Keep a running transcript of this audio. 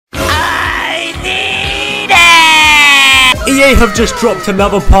EA have just dropped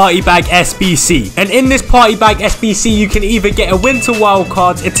another Party Bag SBC, and in this Party Bag SBC you can either get a Winter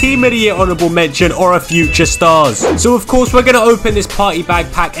Wildcards, a Team of the Year Honourable Mention, or a Future Stars. So of course we're going to open this Party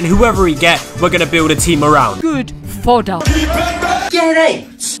Bag Pack, and whoever we get, we're going to build a team around. Good fodder. Get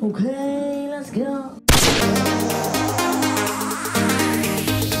it! Okay, let's go.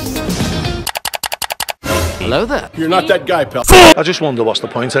 Hello there. You're not that guy, pal. I just wonder what's the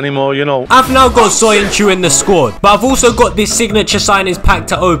point anymore, you know. I've now got Soyuncu in the squad, but I've also got this signature signings pack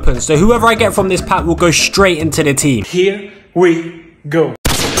to open, so whoever I get from this pack will go straight into the team. Here we go.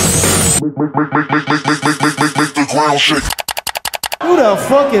 Make the ground shake. Who the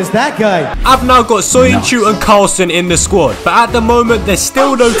fuck is that guy? I've now got Soyuncu and Carlson in the squad, but at the moment there's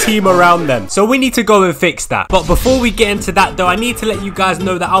still no team around them, so we need to go and fix that. But before we get into that though, I need to let you guys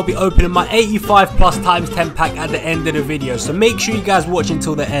know that I'll be opening my 85 plus times 10 pack at the end of the video, so make sure you guys watch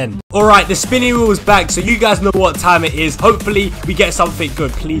until the end. Alright, the spinning wheel is back, so you guys know what time it is. Hopefully we get something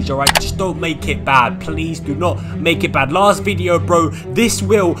good, please. Alright, just don't make it bad, please do not make it bad. Last video, bro, this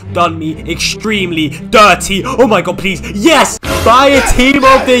wheel done me extremely dirty. Oh my god, please, yes! Buy a Team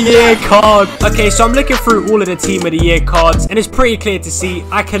of the Year card. Okay, so I'm looking through all of the Team of the Year cards, and it's pretty clear to see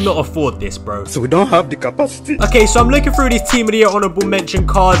I cannot afford this, bro. So we don't have the capacity. Okay, so I'm looking through these Team of the Year Honourable Mention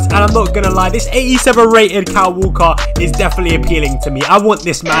cards, and I'm not gonna lie, this 87 rated Kyle Walker is definitely appealing to me. I want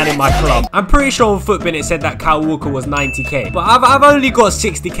this man in my club. I'm pretty sure on Footbin it said that Kyle Walker was 90k, but I've only got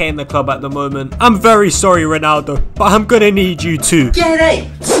 60k in the club at the moment. I'm very sorry, Ronaldo, but I'm gonna need you too. Get it!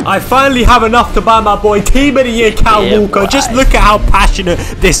 I finally have enough to buy my boy Team of the Year Kyle Walker. Just look at how passionate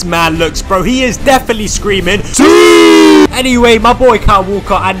this man looks, bro. He is definitely screaming. Anyway, my boy Kyle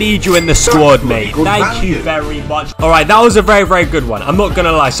Walker, I need you in the squad, mate. Thank you very much. Alright, that was a very, very good one. I'm not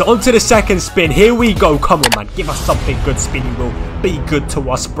gonna lie. So on to the second spin. Here we go. Come on, man. Give us something good, spinny wheel. Be good to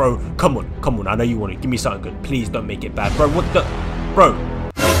us, bro. Come on. Come on. I know you want it. Give me something good. Please don't make it bad, bro. What the... Bro.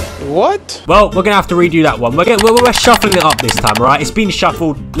 What? Well, we're gonna have to redo that one. We're shuffling it up this time, alright? It's been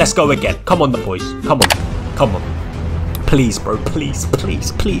shuffled. Let's go again. Come on, the boys. Come on. Come on. Please, bro. Please,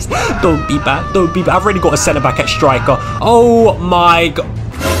 please, please. Don't be bad. Don't be bad. I've already got a centre-back at striker. Oh, my God.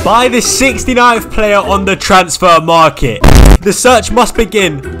 Buy the 69th player on the transfer market. The search must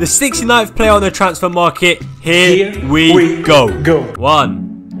begin. The 69th player on the transfer market. Here we go.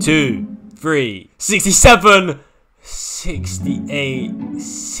 1, 2, 3. 67. 68,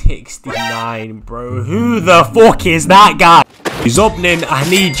 69, bro. Who the fuck is that guy? Zobnin, I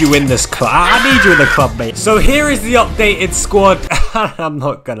need you in this club. I need you in the club, mate. So here is the updated squad. I'm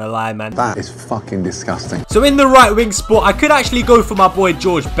not gonna lie, man. That is fucking disgusting. So in the right wing spot, I could actually go for my boy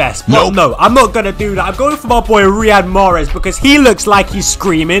George Best. But no, I'm not gonna do that. I'm going for my boy Riyad Mahrez because he looks like he's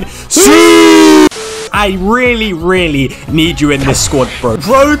screaming. I really, really need you in this squad, bro.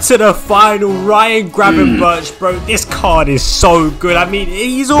 Road to the final, Ryan Gravenberch, bro. This card is so good. I mean,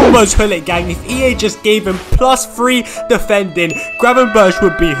 he's almost Hullet Gang. If EA just gave him +3 defending, Gravenberch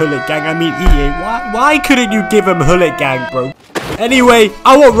would be Hullet Gang. I mean, EA, why couldn't you give him Hullet Gang, bro? Anyway,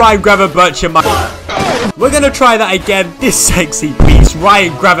 I want Ryan Gravenberch in my... We're gonna try that again. This sexy beast,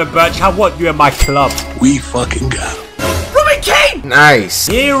 Ryan Gravenberch. I want you in my club. We fucking got him. Nice.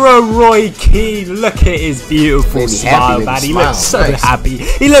 Hero Roy Keane, look at his beautiful smile, man. He looks so happy.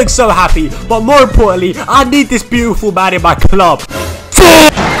 He looks so happy. But more importantly, I need this beautiful man in my club.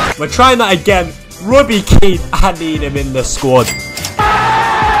 We're trying that again. Robbie Keane, I need him in the squad.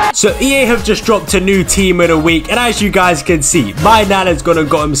 So EA have just dropped a new team of the week, and as you guys can see, my nan has gone and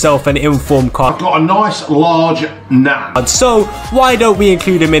got himself an inform card. I've got a nice large nan. So why don't we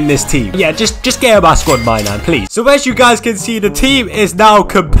include him in this team? Yeah, just get him our squad, my nan, please. So as you guys can see, the team is now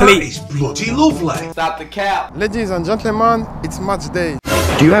complete. That is bloody lovely. Stop the cap. Ladies and gentlemen, it's match day.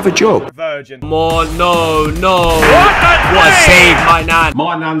 Do you have a job? Virgin. More, no. What a save, my nan.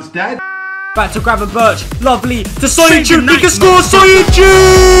 My nan's dead. Back to Gravenberch. Lovely. To Soyuncu. He can score. Soyuncu!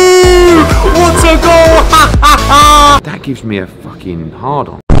 What a goal! That gives me a fucking hard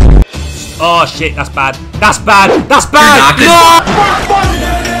on. Oh, shit. That's bad. That's bad. That's bad. No!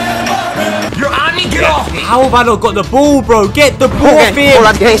 You're on me. Get off me. How have I not got the ball, bro? Get the ball off him.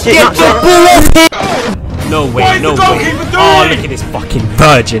 Get the ball off him. No way. No way. Oh, look at this fucking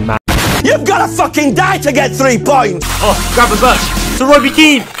virgin, man. You've got to fucking die to get 3 points. Oh, Gravenberch. To Robbie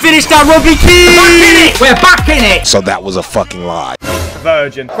Keane. Finish that, Robbie Keane. We're back in it. So that was a fucking lie.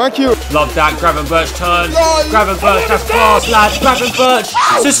 Virgin. Thank you. Love that. Gravenberch turn. Gravenberch, that's class, lads. Gravenberch.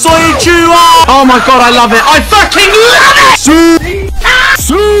 To Soyuncu. Oh my god, I love it. I fucking love it.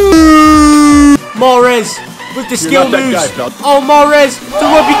 Mahrez with the skill moves. Oh, Mahrez to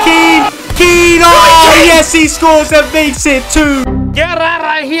Robbie Keane. Keane. Oh, yes, he scores and makes it 2. Get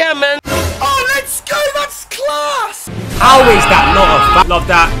out of here, man. Oh, let's go. That's class. How is that not a fact? Love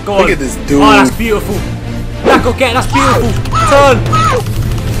that. Go on. Look at this dude. Oh, that's beautiful. That go get. That's beautiful. Turn.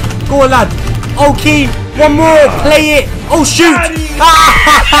 Go on, lad. Oh, Keen. One more. Play it. Oh, shoot.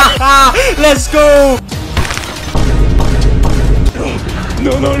 Let's go.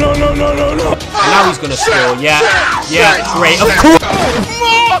 No. And now he's gonna score. Yeah. Great. Of course.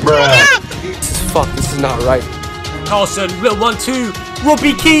 Fuck, this is not right. Carlson, little 1-2.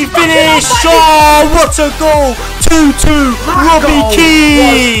 Robbie Keane finish. Oh, what a goal. 2-2. Robbie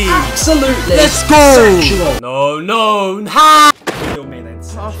Keane. Absolutely. Let's go. sexual. No. Ha.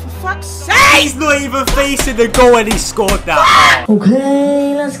 Oh, for fuck's sake. He's not even facing the goal and he scored that.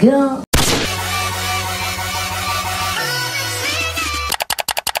 Okay, let's go.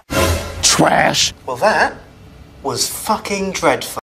 Trash. Well, that was fucking dreadful.